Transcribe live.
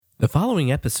The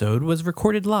following episode was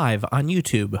recorded live on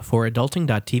YouTube for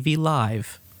Adulting.tv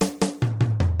Live.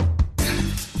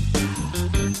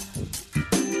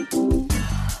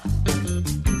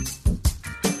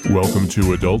 Welcome to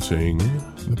Adulting,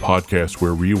 the podcast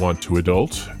where we want to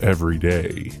adult every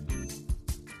day.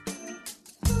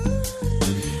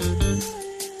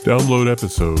 Download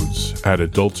episodes at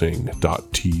adulting.tv.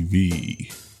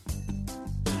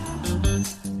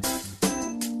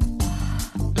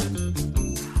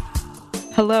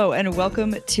 Hello, and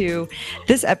welcome to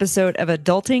this episode of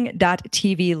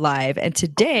Adulting.tv Live. And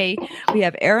today we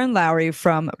have Erin Lowry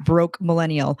from Broke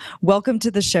Millennial. Welcome to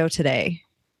the show today.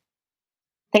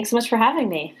 Thanks so much for having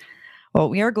me. Well,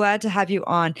 we are glad to have you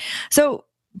on. So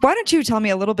why don't you tell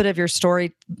me a little bit of your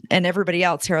story, and everybody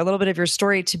else here, a little bit of your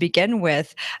story to begin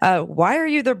with. Why are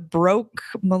you the Broke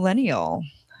Millennial?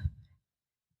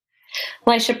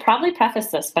 Well, I should probably preface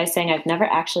this by saying I've never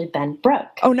actually been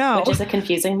broke. Oh, no. Which is a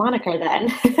confusing moniker then.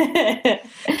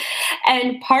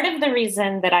 And part of the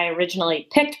reason that I originally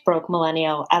picked Broke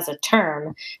Millennial as a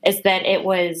term is that it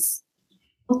was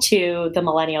to the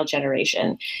millennial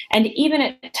generation. And even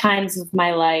at times of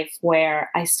my life where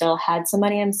I still had some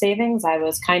money in savings, I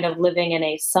was kind of living in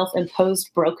a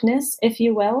self-imposed brokenness, if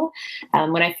you will.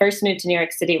 When I first moved to New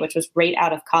York City, which was right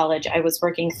out of college, I was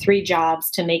working 3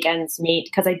 jobs to make ends meet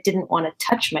because I didn't want to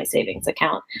touch my savings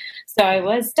account. So I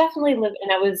was definitely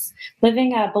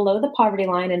living below the poverty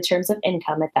line in terms of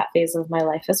income at that phase of my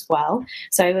life as well.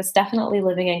 So I was definitely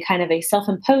living in kind of a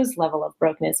self-imposed level of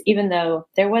brokenness, even though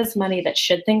there was money that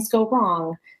should things go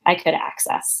wrong, I could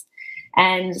access.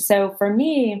 And so for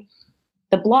me,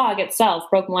 the blog itself,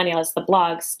 Broke Millennial as the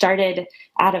blog, started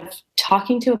out of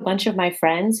talking to a bunch of my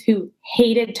friends who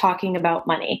hated talking about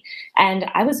money. And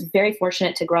I was very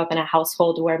fortunate to grow up in a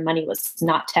household where money was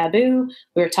not taboo.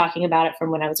 We were talking about it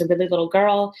from when I was a really little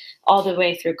girl all the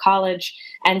way through college.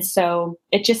 And so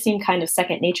it just seemed kind of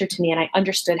second nature to me, and I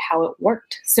understood how it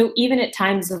worked. So even at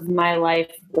times of my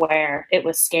life where it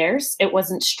was scarce, it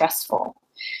wasn't stressful.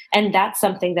 And that's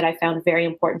something that I found very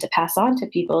important to pass on to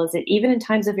people, is that even in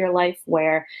times of your life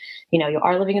where, you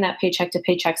are living in that paycheck to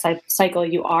paycheck cycle,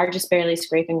 you are just barely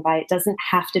scraping by, it doesn't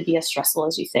have to be as stressful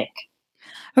as you think.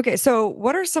 Okay, so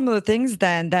what are some of the things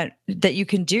then that you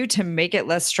can do to make it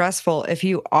less stressful if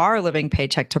you are living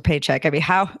paycheck to paycheck? I mean,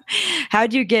 how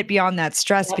do you get beyond that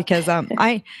stress? Yep. Because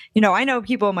I know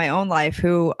people in my own life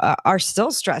who are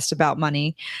still stressed about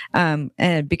money,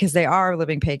 and because they are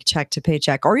living paycheck to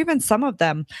paycheck, or even some of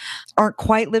them aren't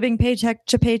quite living paycheck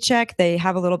to paycheck. They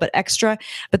have a little bit extra,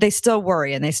 but they still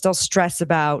worry and they still stress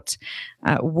about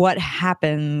what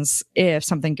happens if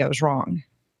something goes wrong.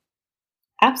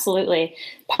 Absolutely.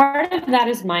 Part of that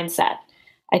is mindset.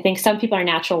 I think some people are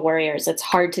natural worriers. It's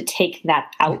hard to take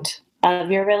that out of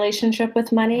your relationship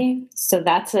with money. So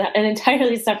that's an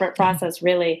entirely separate process,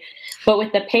 really. But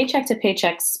with the paycheck to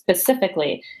paycheck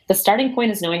specifically, the starting point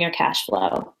is knowing your cash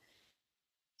flow.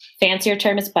 Fancier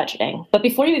term is budgeting. But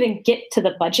before you even get to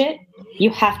the budget, you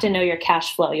have to know your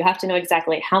cash flow. You have to know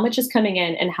exactly how much is coming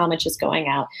in and how much is going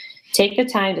out. Take the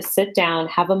time to sit down,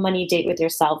 have a money date with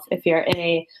yourself. If you're in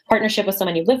a partnership with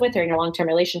someone you live with, or in a long-term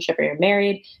relationship, or you're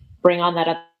married, bring on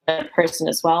that other person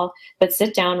as well. But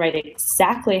sit down, write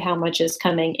exactly how much is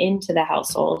coming into the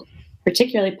household,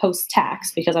 particularly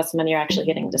post-tax, because that's the money you're actually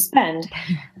getting to spend.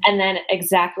 And then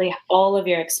exactly all of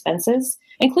your expenses,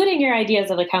 including your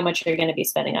ideas of like how much you're going to be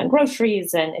spending on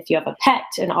groceries, and if you have a pet,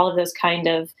 and all of those kind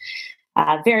of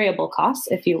variable costs,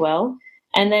 if you will.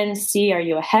 And then see, are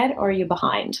you ahead or are you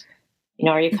behind?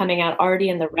 Are you coming out already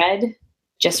in the red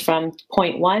just from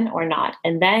point 1 or not?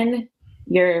 And then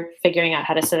you're figuring out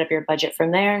how to set up your budget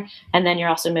from there. And then you're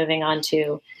also moving on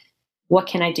to, what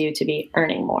can I do to be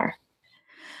earning more?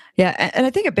 Yeah. And I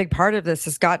think a big part of this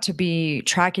has got to be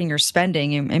tracking your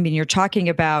spending. I mean, you're talking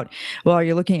about, well, are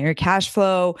you looking at your cash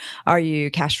flow? Are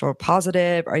you cash flow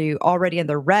positive? Are you already in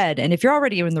the red? And if you're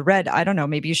already in the red, I don't know,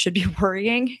 maybe you should be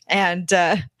worrying and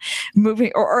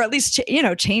moving, or at least,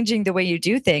 changing the way you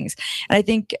do things. And I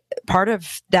think part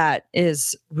of that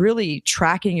is really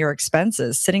tracking your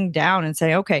expenses, sitting down and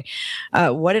saying, okay,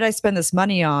 what did I spend this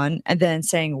money on? And then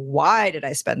saying, why did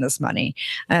I spend this money?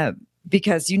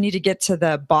 Because you need to get to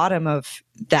the bottom of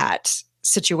that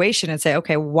situation and say,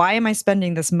 okay, why am I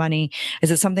spending this money?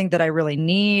 Is it something that I really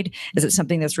need? Is it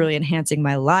something that's really enhancing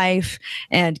my life?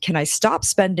 And can I stop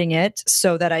spending it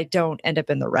so that I don't end up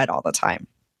in the red all the time?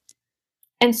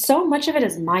 And so much of it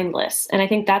is mindless. And I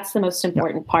think that's the most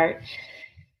important part.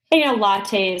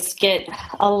 Lattes get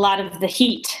a lot of the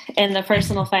heat in the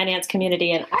personal finance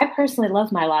community. And I personally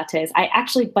love my lattes. I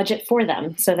actually budget for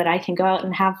them so that I can go out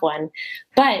and have one.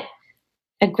 But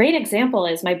a great example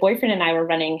is my boyfriend and I were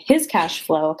running his cash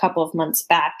flow a couple of months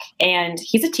back, and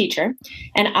he's a teacher.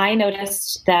 And I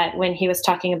noticed that when he was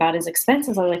talking about his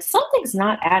expenses, I was like, something's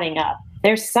not adding up.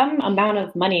 There's some amount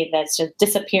of money that's just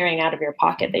disappearing out of your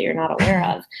pocket that you're not aware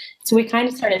of. So we kind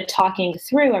of started talking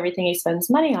through everything he spends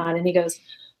money on. And he goes,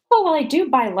 oh, well, I do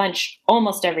buy lunch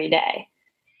almost every day.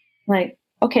 I'm like,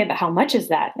 okay, but how much is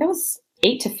that? It was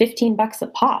 $8 to $15 a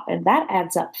pop. And that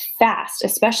adds up fast,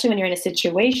 especially when you're in a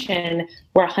situation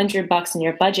where $100 in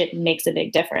your budget makes a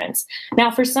big difference. Now,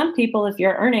 for some people, if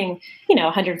you're earning,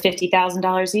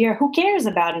 $150,000 a year, who cares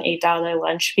about an $8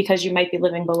 lunch because you might be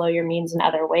living below your means in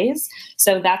other ways.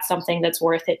 So that's something that's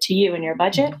worth it to you in your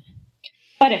budget.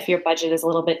 But if your budget is a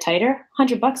little bit tighter,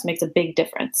 $100 makes a big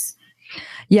difference.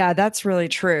 Yeah, that's really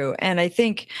true. And I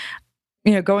think,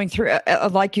 going through,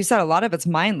 like you said, a lot of it's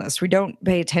mindless. We don't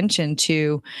pay attention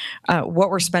to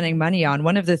what we're spending money on.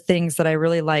 One of the things that I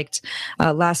really liked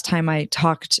last time I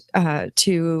talked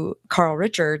to Carl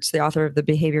Richards, the author of The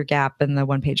Behavior Gap and the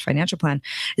One-Page Financial Plan,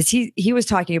 is he was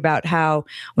talking about how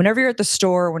whenever you're at the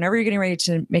store, whenever you're getting ready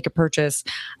to make a purchase,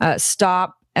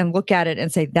 stop and look at it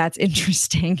and say, that's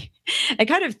interesting. And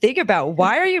kind of think about,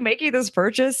 why are you making this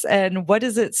purchase and what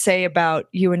does it say about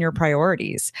you and your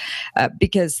priorities?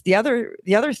 Because the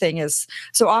other thing is,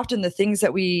 so often the things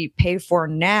that we pay for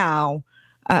now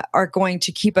are going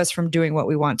to keep us from doing what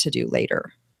we want to do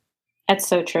later. That's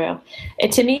so true.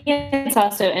 To me, it's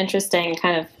also interesting,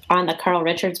 kind of on the Carl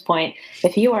Richards point,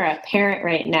 if you are a parent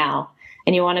right now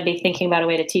and you want to be thinking about a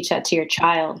way to teach that to your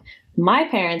child, my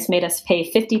parents made us pay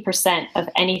 50% of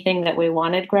anything that we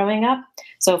wanted growing up.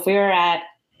 So if we were at,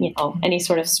 any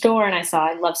sort of store and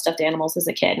I loved stuffed animals as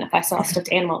a kid. And if I saw a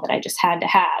stuffed animal that I just had to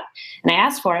have and I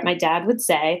asked for it, my dad would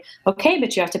say, okay,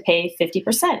 but you have to pay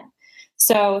 50%.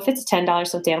 So if it's a $10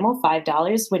 stuffed animal,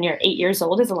 $5 when you're 8 years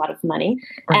old is a lot of money.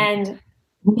 Right. And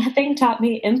nothing taught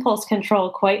me impulse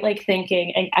control quite like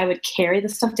thinking. And I would carry the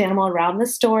stuffed animal around the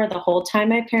store the whole time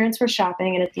my parents were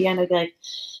shopping. And at the end I'd be like,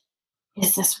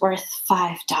 is this worth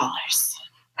 $5?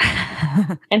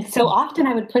 And so often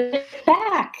I would put it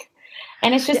back.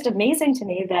 And it's just amazing to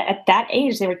me that at that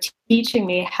age, they were teaching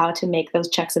me how to make those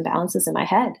checks and balances in my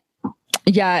head.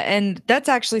 Yeah. And that's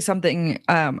actually something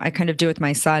I kind of do with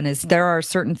my son is there are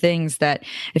certain things that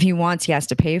if he wants, he has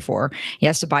to pay for. He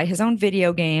has to buy his own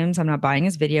video games. I'm not buying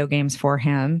his video games for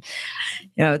him.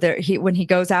 When he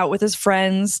goes out with his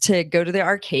friends to go to the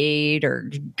arcade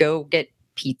or go get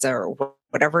pizza or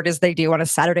whatever it is they do on a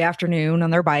Saturday afternoon on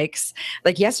their bikes,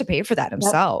 like he has to pay for that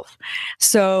himself. Yep.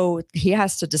 So he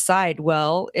has to decide,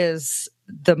 well, is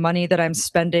the money that I'm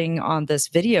spending on this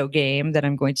video game that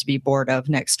I'm going to be bored of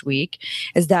next week,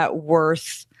 is that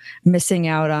worth missing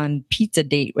out on pizza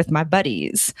date with my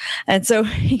buddies? And so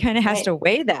he kind of has to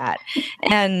weigh that.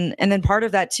 And then part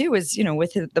of that too is,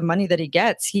 with the money that he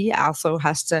gets, he also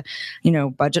has to,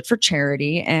 budget for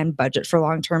charity and budget for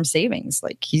long-term savings.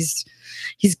 Like he's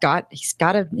got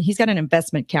an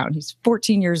investment account. He's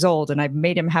 14 years old and I've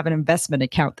made him have an investment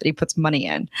account that he puts money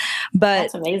in. But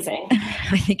that's amazing.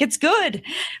 I think it's good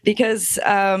because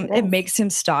it makes him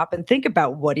stop and think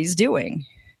about what he's doing.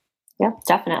 Yep,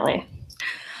 definitely.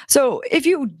 So if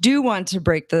you do want to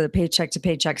break the paycheck to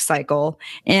paycheck cycle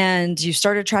and you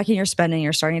started tracking your spending,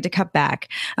 you're starting to cut back,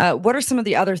 what are some of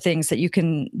the other things that you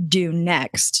can do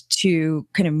next to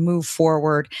kind of move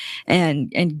forward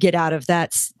and get out of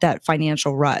that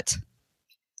financial rut?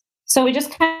 So we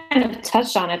just kind of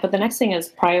touched on it, but the next thing is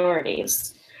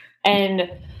priorities. And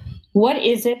what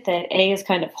is it that is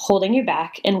kind of holding you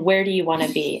back and where do you want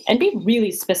to be? And be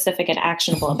really specific and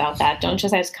actionable about that. Don't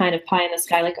just have kind of pie in the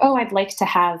sky like, oh, I'd like to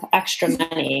have extra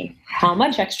money. How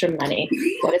much extra money?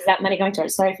 What is that money going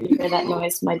towards? Sorry if you hear that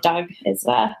noise. My dog is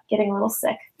getting a little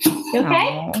sick. You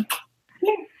okay?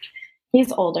 Yeah.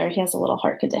 He's older. He has a little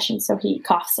heart condition, so he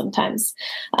coughs sometimes.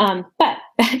 But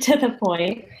back to the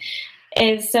point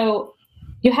is, so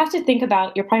you have to think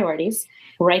about your priorities,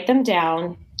 write them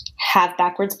down, have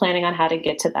backwards planning on how to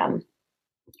get to them.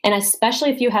 And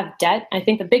especially if you have debt, I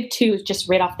think the big two just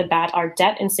right off the bat are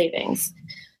debt and savings.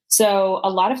 So a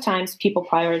lot of times people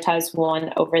prioritize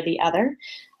one over the other.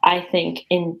 I think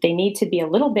they need to be a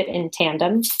little bit in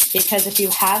tandem, because if you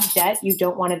have debt, you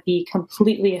don't want to be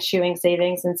completely eschewing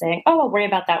savings and saying, oh, I'll worry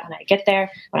about that when I get there,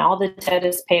 when all the debt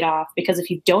is paid off. Because if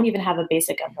you don't even have a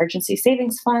basic emergency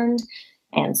savings fund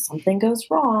and something goes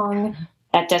wrong,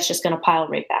 that debt's just going to pile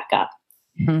right back up.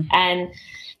 Mm-hmm. And,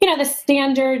 the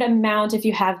standard amount, if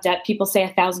you have debt, people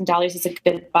say $1,000 is a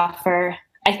good buffer.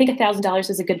 I think $1,000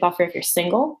 is a good buffer if you're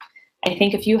single. I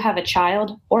think if you have a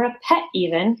child or a pet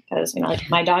even, because like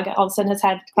my dog all of a sudden has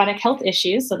had chronic health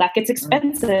issues, so that gets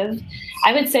expensive.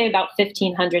 I would say about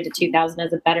 1,500 to 2,000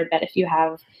 is a better bet if you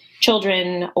have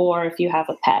children or if you have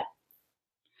a pet.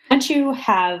 Once you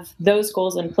have those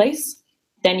goals in place,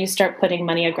 then you start putting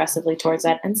money aggressively towards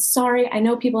that. And sorry, I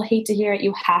know people hate to hear it.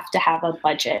 You have to have a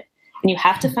budget, and you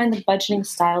have to find the budgeting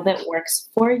style that works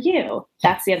for you.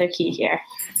 That's the other key here.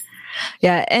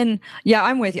 Yeah. And yeah,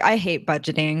 I'm with you. I hate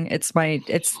budgeting.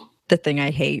 It's the thing I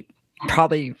hate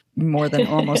probably more than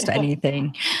almost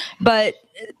anything. But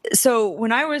so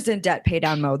when I was in debt pay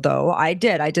down mode though, I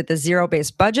did the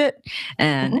zero-based budget,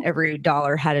 and every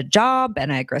dollar had a job,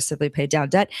 and I aggressively paid down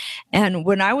debt. And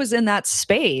when I was in that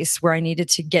space where I needed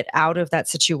to get out of that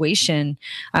situation,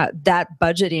 that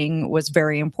budgeting was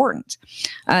very important.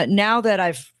 Now that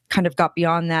I've kind of got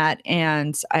beyond that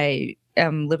and I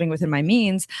am living within my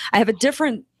means, I have a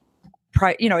different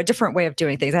way of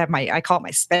doing things. I call it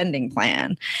my spending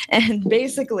plan. And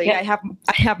basically I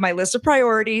have my list of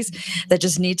priorities that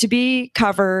just need to be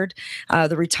covered.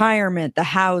 The retirement, the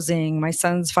housing, my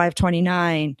son's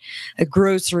 529, the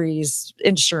groceries,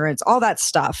 insurance, all that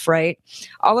stuff, right?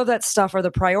 All of that stuff are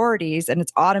the priorities, and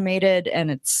it's automated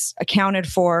and it's accounted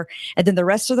for. And then the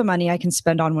rest of the money I can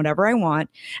spend on whatever I want,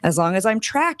 as long as I'm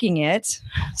tracking it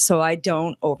so I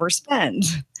don't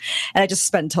overspend. And I just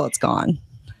spend until it's gone.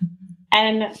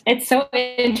 And it's so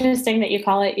interesting that you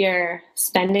call it your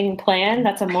spending plan.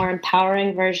 That's a more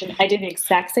empowering version. I do the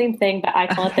exact same thing, but I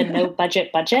call it the no budget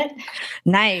budget.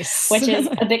 Nice. Which is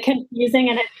a bit confusing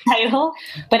in its title,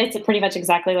 but it's pretty much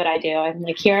exactly what I do. I'm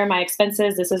like, here are my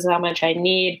expenses. This is how much I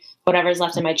need. Whatever's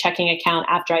left in my checking account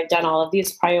after I've done all of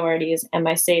these priorities and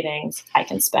my savings, I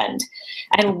can spend.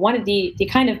 And one of the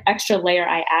kind of extra layer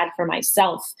I add for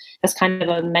myself as kind of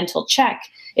a mental check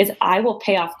is I will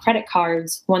pay off credit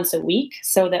cards once a week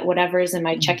so that whatever is in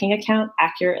my checking account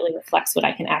accurately reflects what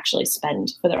I can actually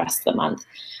spend for the rest of the month.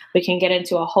 We can get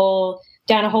into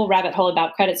down a whole rabbit hole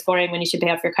about credit scoring, when you should pay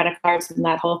off your credit cards and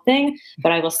that whole thing.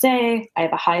 But I will say I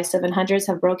have a high 700s,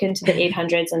 have broken to the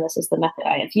 800s, and this is the method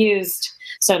I have used.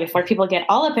 So before people get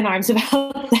all up in arms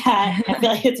about that, I feel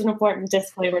like it's an important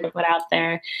disclaimer to put out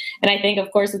there. And I think,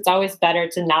 of course, it's always better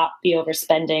to not be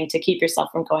overspending to keep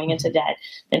yourself from going into debt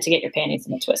than to get your panties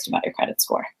in a twist about your credit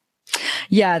score.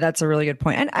 Yeah, that's a really good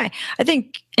point. And I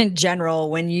think in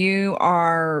general, when you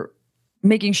are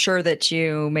making sure that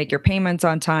you make your payments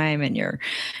on time and you're,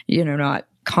 not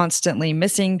constantly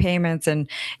missing payments, and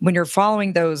when you're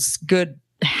following those good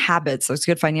habits, those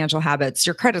good financial habits,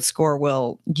 your credit score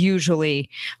will usually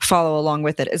follow along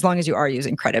with it, as long as you are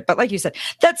using credit. But like you said,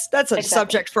 that's a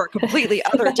subject for a completely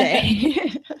other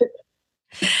day.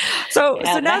 So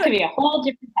now that could be a whole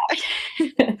different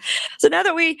topic. So now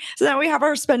that we have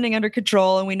our spending under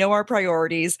control and we know our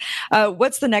priorities,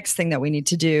 what's the next thing that we need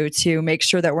to do to make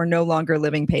sure that we're no longer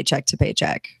living paycheck to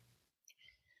paycheck?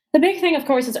 The big thing, of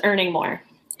course, is earning more.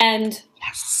 And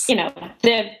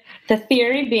the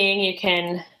theory being you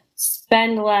can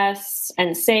spend less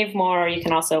and save more, or you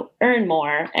can also earn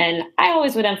more. And I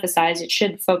always would emphasize it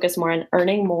should focus more on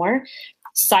earning more.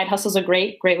 Side hustles are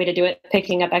great way to do it,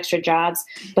 picking up extra jobs.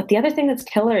 But the other thing that's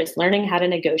killer is learning how to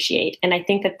negotiate. And I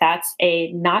think that that's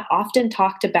a not often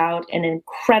talked about and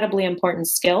incredibly important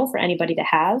skill for anybody to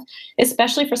have,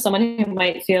 especially for someone who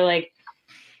might feel like,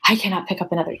 I cannot pick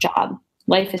up another job.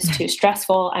 Life is too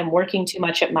stressful. I'm working too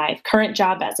much at my current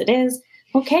job as it is.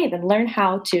 Okay, then learn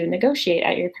how to negotiate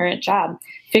at your current job.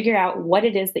 Figure out what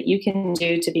it is that you can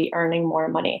do to be earning more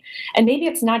money. And maybe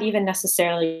it's not even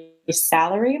necessarily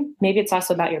salary. Maybe it's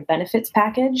also about your benefits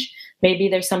package. Maybe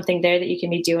there's something there that you can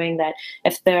be doing that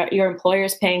if your employer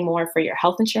is paying more for your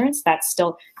health insurance, that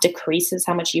still decreases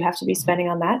how much you have to be spending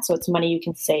on that. So it's money you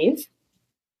can save.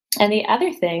 And the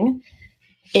other thing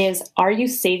is, are you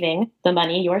saving the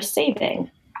money you're saving?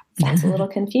 That's a little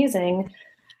confusing.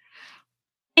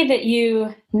 That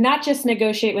you not just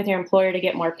negotiate with your employer to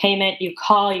get more payment, you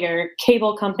call your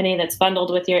cable company that's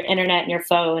bundled with your internet and your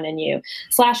phone, and you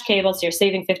slash cable, so you're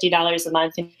saving $50 a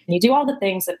month, and you do all the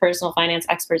things that personal finance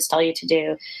experts tell you to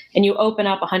do, and you open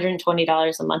up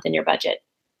 $120 a month in your budget.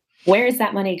 Where is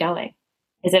that money going?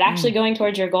 Is it actually going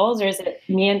towards your goals, or is it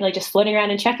just floating around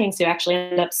in checking so you actually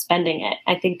end up spending it?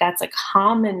 I think that's a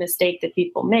common mistake that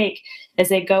people make, as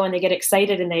they go and they get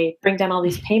excited and they bring down all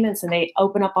these payments and they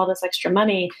open up all this extra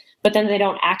money, but then they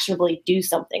don't actionably do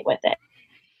something with it.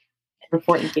 It's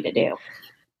important to do.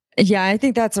 Yeah, I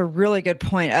think that's a really good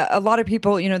point. A lot of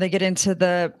people, they get into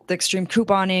the extreme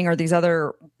couponing or these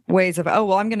other ways of,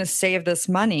 I'm going to save this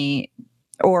money.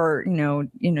 or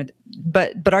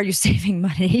but are you saving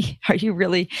money? Are you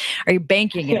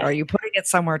banking it? Yeah. Are you putting it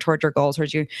somewhere toward your goals, or are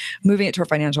you moving it toward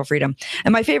financial freedom?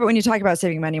 And my favorite, when you talk about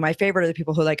saving money, my favorite are the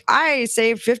people who are like, I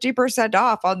saved 50%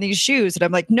 off on these shoes, and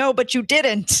I'm like, no, but you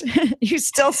didn't. You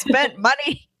still spent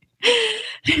money.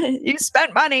 You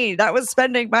spent money. That was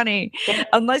spending money.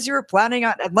 Unless you've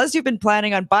been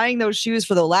planning on buying those shoes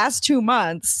for the last 2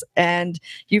 months, and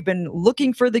you've been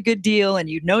looking for the good deal, and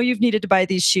you've needed to buy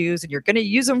these shoes, and you're going to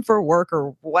use them for work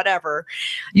or whatever,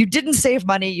 you didn't save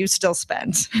money. You still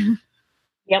spent.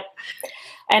 Yep.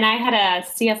 And I had a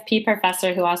CFP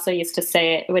professor who also used to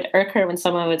say it would irk her when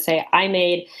someone would say, I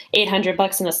made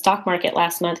 $800 in the stock market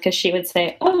last month, because she would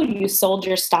say, oh, you sold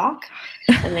your stock?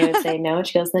 And they would say, no. And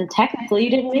she goes, then technically you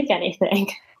didn't make anything.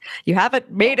 You haven't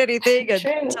made anything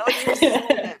True. until you sold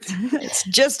it. It's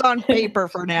just on paper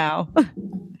for now.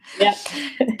 Yep.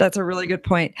 That's a really good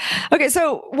point. Okay,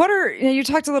 so you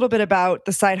talked a little bit about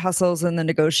the side hustles and the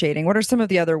negotiating. What are some of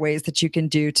the other ways that you can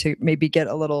do to maybe get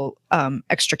a little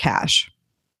extra cash?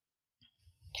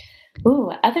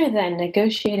 Ooh, other than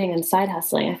negotiating and side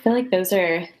hustling, I feel like those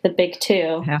are the big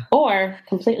two. Yeah. Or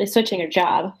completely switching your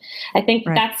job. I think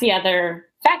Right. that's the other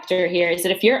factor here, is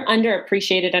that if you're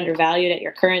underappreciated, undervalued at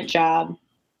your current job,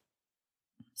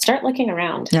 start looking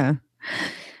around. Yeah.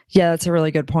 Yeah, that's a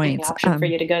really good An point. option for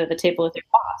you to go to the table with your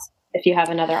boss if you have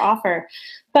another offer.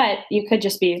 But you could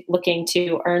just be looking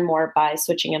to earn more by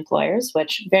switching employers,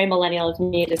 which very millennial of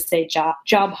me to say job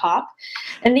hop.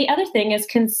 And the other thing is,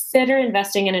 consider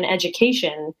investing in an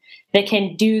education that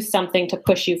can do something to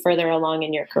push you further along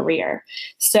in your career.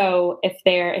 So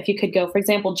if you could go, for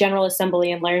example, General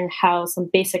Assembly and learn how some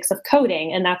basics of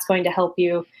coding, and that's going to help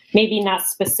you, maybe not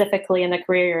specifically in the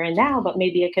career you're in now, but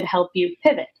maybe it could help you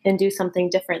pivot and do something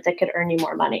different that could earn you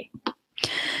more money.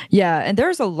 Yeah, and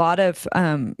there's a lot of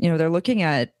they're looking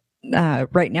at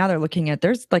right now. They're looking at,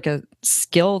 there's like a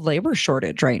skilled labor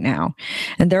shortage right now,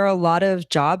 and there are a lot of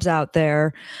jobs out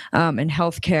there in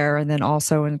healthcare, and then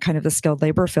also in kind of the skilled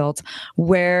labor fields,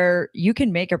 where you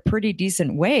can make a pretty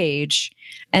decent wage,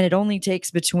 and it only takes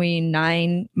between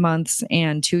 9 months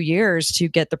and 2 years to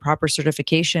get the proper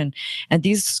certification. And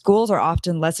these schools are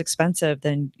often less expensive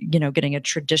than getting a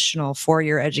traditional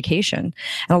 4-year education,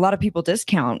 and a lot of people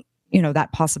discount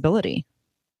that possibility.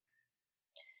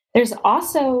 There's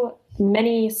also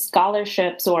many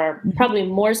scholarships, or probably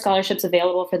more scholarships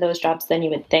available for those jobs than you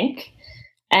would think.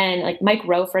 And like Mike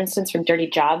Rowe, for instance, from Dirty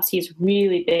Jobs, he's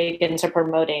really big into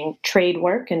promoting trade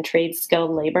work and trade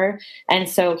skilled labor. And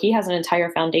so he has an entire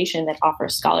foundation that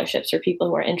offers scholarships for people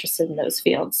who are interested in those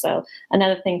fields. So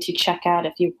another thing to check out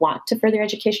if you want to further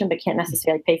education but can't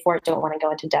necessarily pay for it, don't want to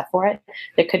go into debt for it,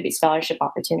 there could be scholarship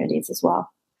opportunities as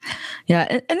well.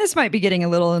 Yeah, and this might be getting a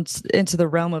little into the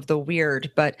realm of the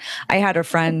weird, but I had a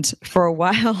friend for a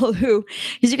while who,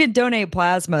 because you can donate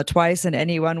plasma twice in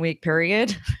any 1 week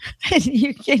period, and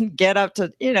you can get up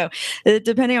to,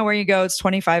 depending on where you go, it's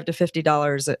 $25 to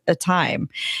 $50 a time.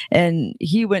 And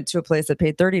he went to a place that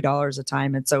paid $30 a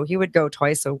time, and so he would go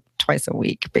twice a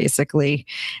week, basically,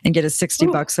 and get his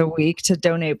 $60 a week to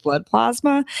donate blood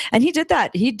plasma. And he did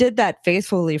that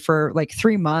faithfully for like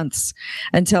 3 months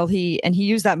until he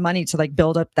used that money to like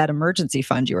build up that emergency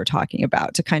fund you were talking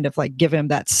about, to kind of like give him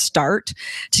that start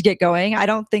to get going. I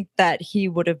don't think that he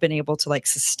would have been able to like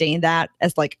sustain that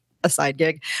as like a side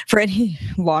gig for any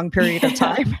long period of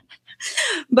time.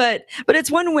 But it's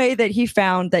one way that he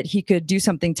found that he could do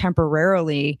something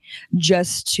temporarily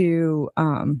just to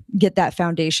get that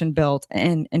foundation built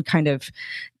and kind of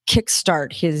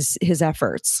kickstart his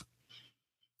efforts.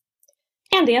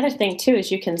 And the other thing too is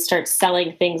you can start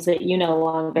selling things that you no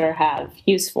longer have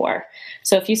use for.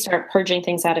 So if you start purging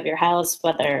things out of your house,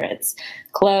 whether it's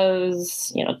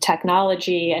clothes,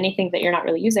 technology, anything that you're not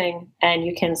really using, and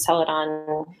you can sell it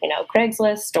on,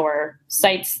 Craigslist or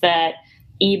sites that,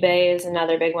 eBay is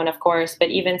another big one, of course, but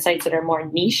even sites that are more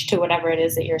niche to whatever it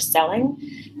is that you're selling,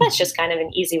 that's just kind of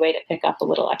an easy way to pick up a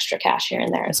little extra cash here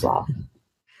and there as well.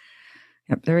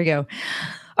 Yep, there we go.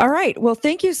 All right. Well,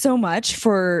 thank you so much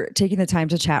for taking the time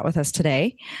to chat with us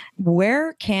today.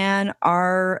 Where can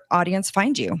our audience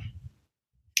find you?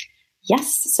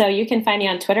 Yes. So you can find me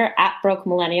on Twitter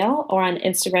 @BrokeMillennial, or on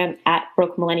Instagram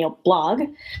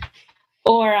 @BrokeMillennialBlog,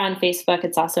 or on Facebook.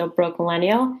 It's also Broke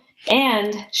Millennial.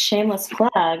 And shameless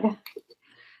plug,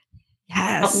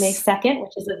 Yes. May 2nd,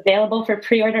 which is available for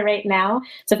pre-order right now.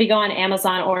 So if you go on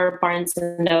Amazon or Barnes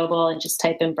 & Noble and just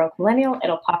type in Broke Millennial,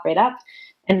 it'll pop right up.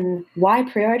 And why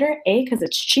pre-order? Because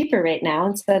it's cheaper right now.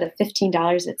 Instead of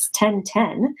 $15, it's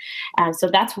 $10.10. So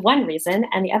that's one reason.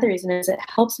 And the other reason is it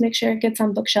helps make sure it gets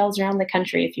on bookshelves around the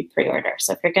country if you pre-order.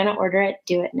 So if you're going to order it,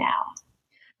 do it now.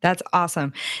 That's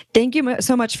awesome. Thank you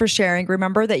so much for sharing.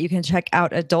 Remember that you can check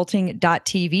out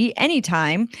adulting.tv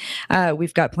anytime.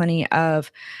 We've got plenty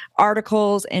of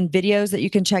articles and videos that you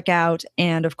can check out.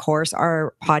 And of course,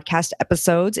 our podcast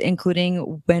episodes,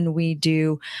 including when we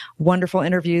do wonderful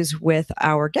interviews with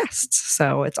our guests.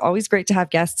 So it's always great to have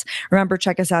guests. Remember,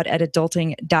 check us out at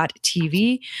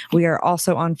adulting.tv. We are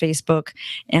also on Facebook.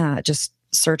 Just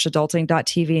search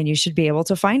adulting.tv and you should be able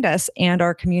to find us and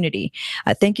our community.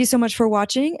 Thank you so much for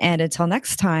watching. And until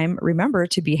next time, remember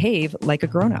to behave like a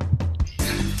grown-up.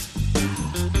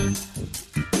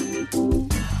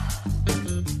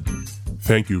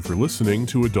 Thank you for listening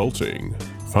to Adulting.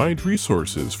 Find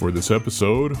resources for this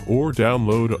episode or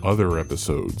download other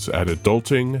episodes at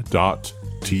adulting.tv.